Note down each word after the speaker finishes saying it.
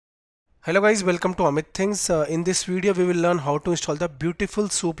Hello guys, welcome to Amit Thinks. In this video we will learn how to install the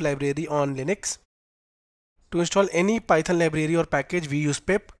BeautifulSoup library on Linux. To install any Python library or package we use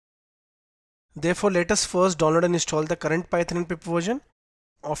pip. Therefore let us first download and install the current Python and pip version.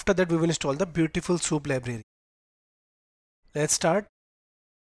 After that we will install the BeautifulSoup library. Let's start.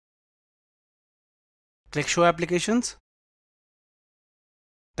 Click Show Applications.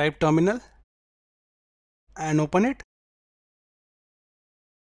 Type Terminal and open it.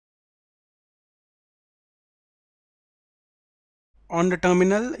 On the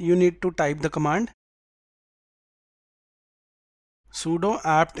terminal you need to type the command sudo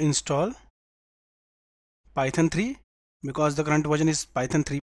apt install python 3 because the current version is python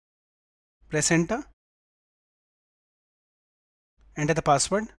 3. Press enter. Enter the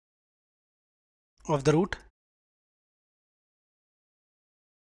password of the root.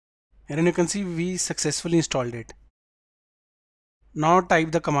 And then you can see we successfully installed it. Now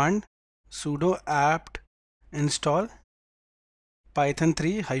type the command sudo apt install python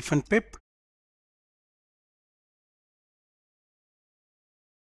 3 -pip.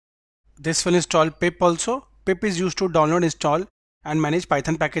 This will install pip also. Pip is used to download, install and manage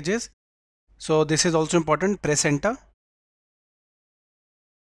Python packages. So this is also important. Press enter.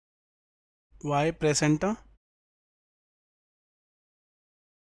 Why press enter?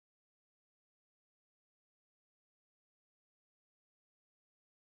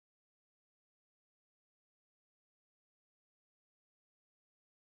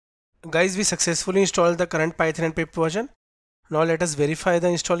 Guys, we successfully installed the current Python and pip version. Now let us verify the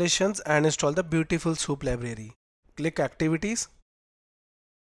installations and install the BeautifulSoup library. Click Activities.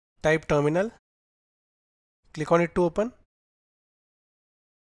 Type Terminal. Click on it to open.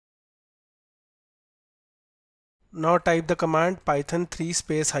 Now type the command python 3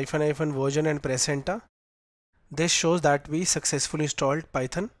 --- version and press enter. This shows that we successfully installed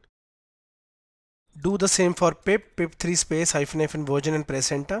Python. Do the same for pip 3 --- version and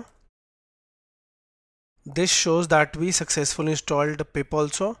press enter. This shows that we successfully installed pip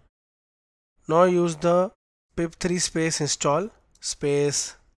also. Now use the pip 3 install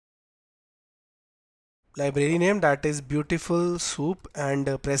library name, that is BeautifulSoup,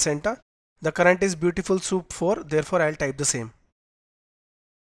 and press enter. The current is BeautifulSoup 4, therefore I'll type the same.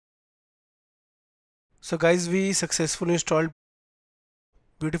 So guys, we successfully installed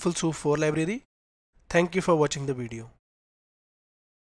BeautifulSoup 4 library. Thank you for watching the video.